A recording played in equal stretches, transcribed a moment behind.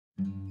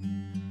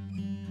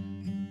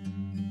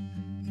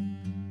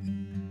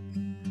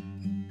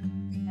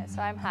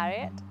So I'm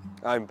Harriet.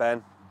 I'm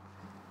Ben.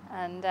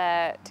 And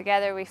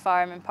together we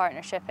farm in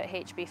partnership at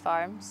HB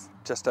Farms.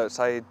 Just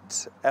outside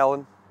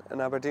Ellen in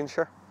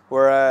Aberdeenshire.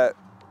 We're a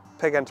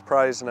pig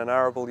enterprise and an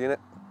arable unit,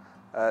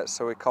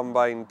 so we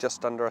combine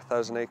just under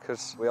 1,000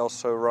 acres. We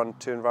also run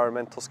 2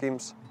 environmental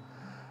schemes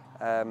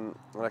and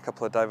a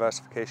couple of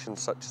diversifications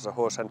such as a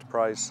horse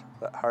enterprise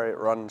that Harriet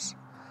runs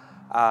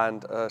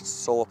and a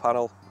solar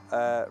panel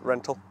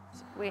rental.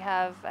 We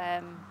have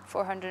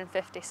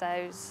 450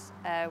 sows.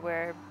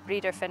 We're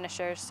breeder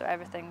finishers, so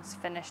everything's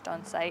finished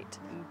on site.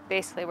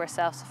 Basically we're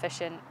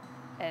self-sufficient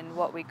in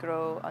what we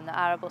grow on the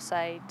arable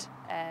side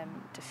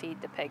to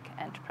feed the pig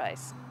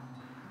enterprise.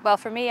 Well,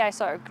 for me, I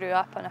sort of grew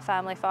up on a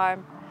family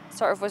farm.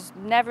 Sort of was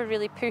never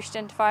really pushed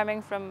into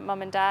farming from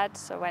mum and dad,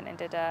 so I went and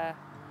did a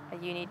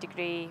uni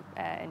degree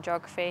in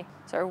geography.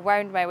 Sort of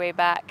wound my way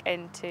back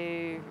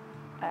into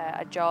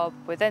a job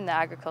within the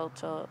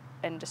agricultural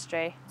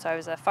industry. So I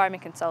was a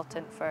farming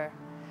consultant for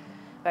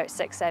about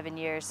 6-7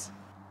 years.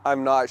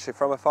 I'm not actually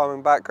from a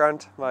farming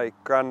background. My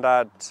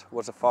granddad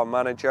was a farm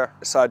manager,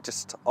 so I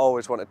just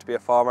always wanted to be a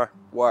farmer.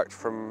 Worked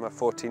from a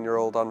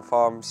 14-year-old on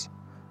farms,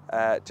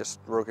 just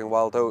roguing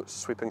wild oats,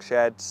 sweeping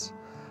sheds.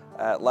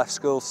 Left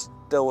school,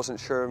 still wasn't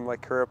sure in my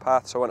career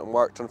path, so I went and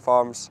worked on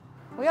farms.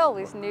 We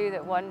always knew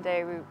that one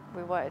day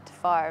we wanted to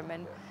farm,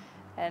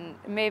 and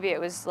maybe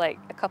it was like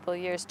a couple of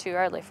years too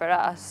early for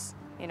us.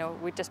 You know,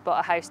 we just bought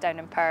a house down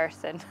in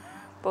Perth and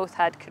both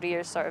had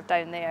careers sort of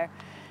down there.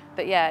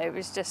 But yeah, it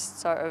was just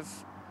sort of,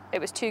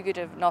 it was too good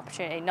of an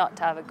opportunity not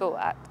to have a go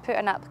at. Put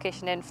an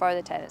application in for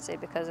the tenancy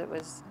because it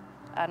was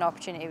an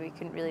opportunity we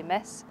couldn't really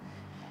miss.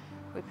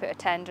 We put a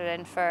tender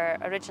in for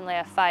originally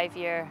a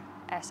 5-year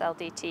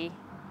SLDT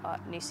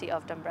at New Seat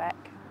of Dunbrec,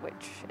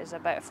 which is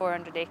about a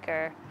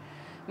 400-acre,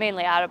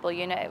 mainly arable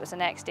unit. It was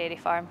an ex-dairy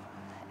farm.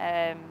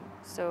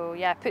 So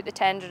yeah, put the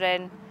tender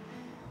in.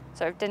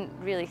 Sort of didn't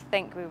really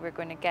think we were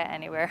going to get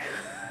anywhere.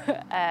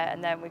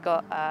 And then we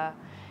got an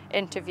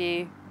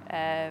interview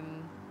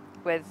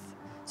with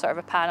sort of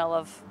a panel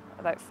of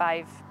about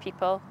 5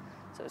 people.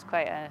 So it was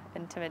quite an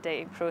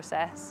intimidating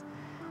process.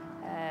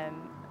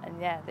 And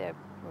yeah,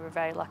 we were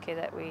very lucky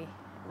that we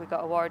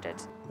got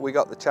awarded. We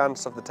got the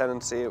chance of the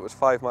tenancy. It was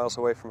 5 miles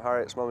away from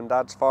Harriet's mum and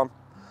dad's farm.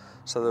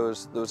 So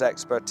there was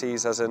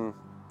expertise, as in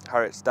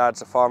Harriet's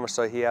dad's a farmer,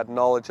 so he had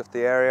knowledge of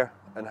the area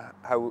and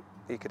how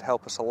he could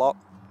help us a lot.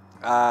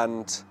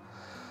 And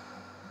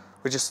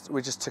we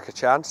just took a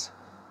chance.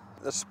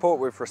 The support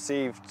we've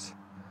received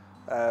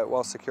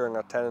while securing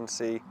our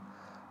tenancy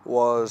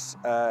was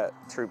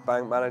through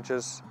bank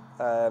managers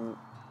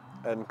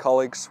and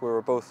colleagues. We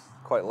were both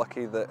quite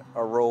lucky that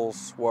our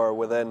roles were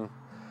within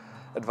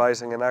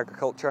advising in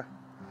agriculture,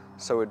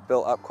 so we'd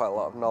built up quite a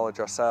lot of knowledge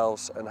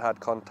ourselves and had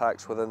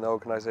contacts within the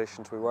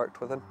organisations we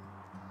worked within.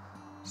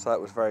 So that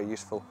was very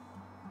useful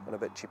and a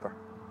bit cheaper.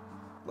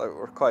 Like,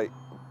 we're quite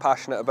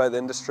passionate about the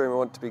industry and we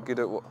want to be good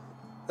at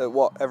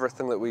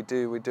everything that we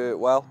do it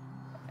well.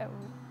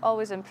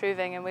 Always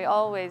improving, and we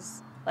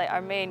always, like,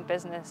 our main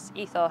business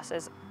ethos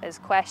is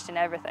question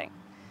everything.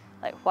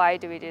 Like, why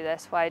do we do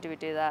this? Why do we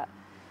do that?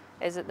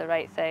 Is it the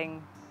right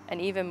thing? And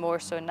even more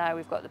so now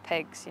we've got the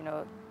pigs, you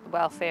know,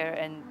 welfare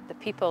and the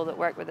people that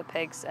work with the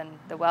pigs and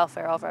the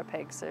welfare of our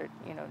pigs are,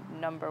 you know,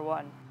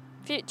 #1.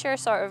 Future,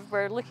 sort of,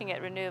 we're looking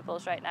at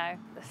renewables right now.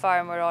 The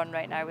farm we're on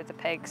right now with the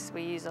pigs,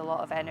 we use a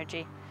lot of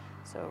energy.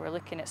 So we're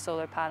looking at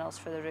solar panels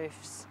for the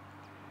roofs.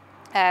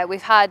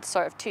 We've had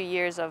sort of 2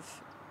 years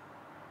of,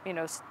 you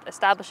know,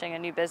 establishing a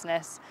new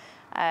business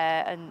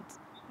and,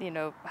 you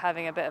know,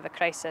 having a bit of a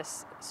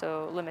crisis,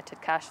 so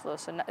limited cash flow.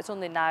 So it's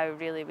only now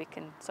really we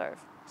can sort of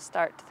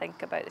start to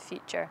think about the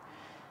future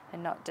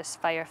and not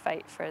just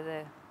firefight for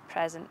the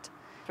present.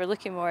 We're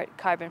looking more at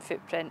carbon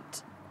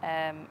footprint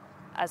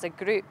as a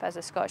group, as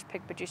a Scottish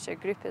pig producer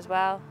group as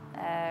well.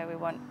 We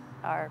want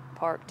our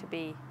pork to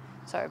be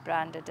sort of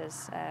branded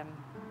as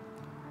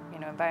you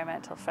know,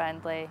 environmental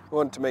friendly. We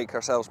want to make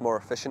ourselves more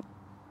efficient.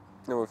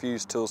 You know, we've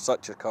used tools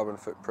such as carbon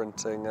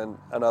footprinting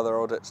and other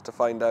audits to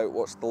find out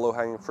what's the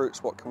low-hanging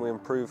fruits, what can we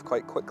improve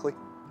quite quickly.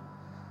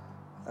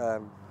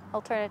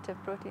 Alternative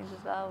proteins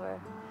as well.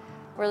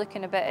 We're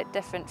looking a bit at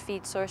different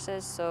feed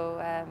sources,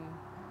 so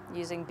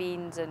using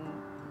beans and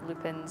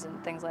lupins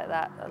and things like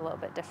that a little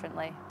bit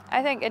differently.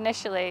 I think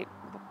initially,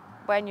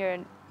 when you're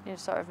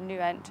sort of new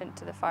entrant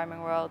to the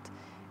farming world,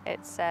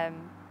 it's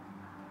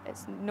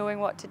knowing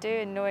what to do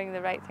and knowing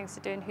the right things to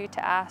do and who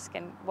to ask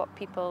and what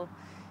people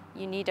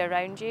you need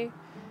around you.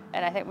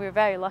 And I think we're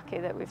very lucky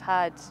that we've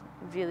had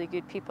really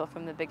good people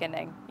from the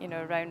beginning, you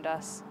know, around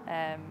us,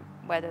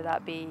 whether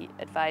that be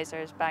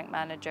advisors, bank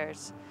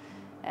managers,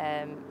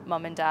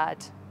 mum and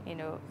dad, you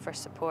know, for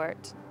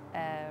support.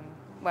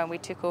 When we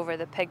took over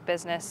the pig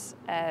business,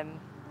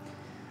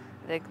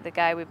 the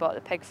guy we bought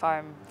the pig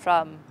farm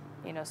from,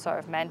 you know, sort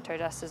of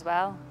mentored us as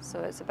well.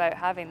 So it's about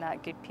having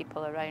that good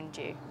people around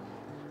you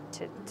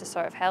to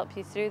sort of help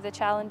you through the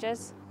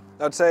challenges.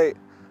 I'd say,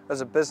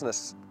 as a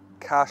business,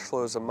 cash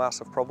flow is a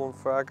massive problem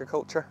for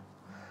agriculture.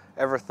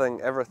 everything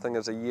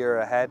is a year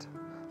ahead.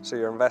 So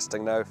you're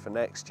investing now for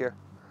next year.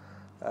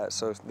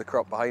 So the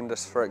crop behind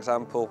us, for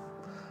example,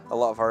 a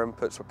lot of our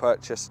inputs were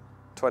purchased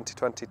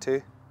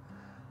 2022.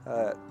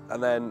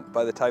 And then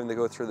by the time they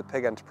go through the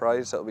pig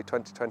enterprise, it'll be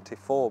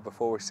 2024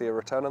 before we see a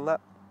return on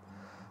that.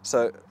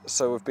 So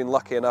we've been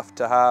lucky enough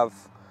to have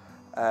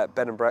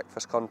bed and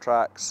breakfast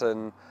contracts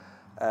and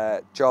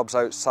jobs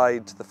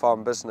outside the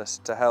farm business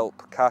to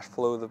help cash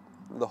flow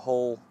the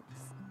whole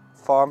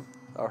farm,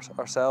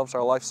 ourselves,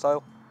 our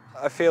lifestyle.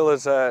 I feel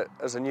as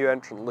a new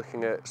entrant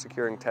looking at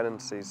securing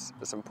tenancies,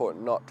 it's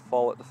important not to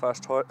fall at the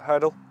first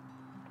hurdle.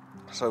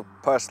 So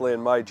personally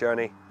in my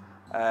journey,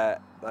 I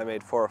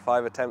made 4 or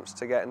 5 attempts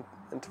to get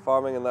into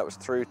farming, and that was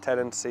through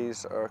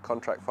tenancies or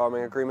contract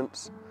farming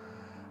agreements.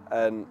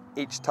 And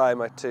each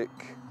time I took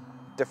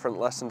different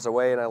lessons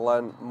away and I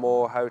learned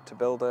more how to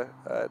build a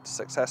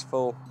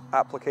successful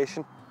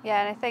application.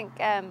 Yeah, and I think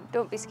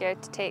don't be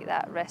scared to take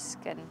that risk,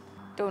 and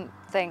don't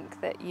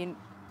think that you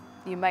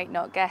might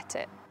not get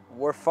it.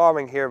 We're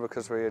farming here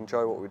because we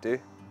enjoy what we do.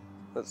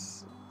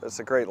 It's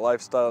a great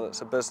lifestyle, and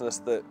it's a business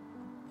that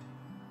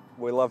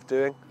we love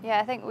doing. Yeah,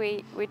 I think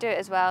we do it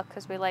as well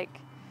because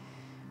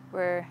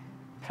we're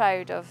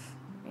proud of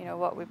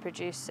what we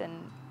produce,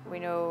 and we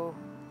know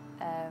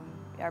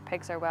our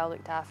pigs are well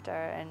looked after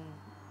and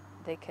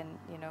they can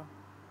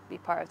be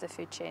part of the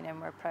food chain,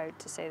 and we're proud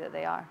to say that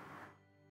they are.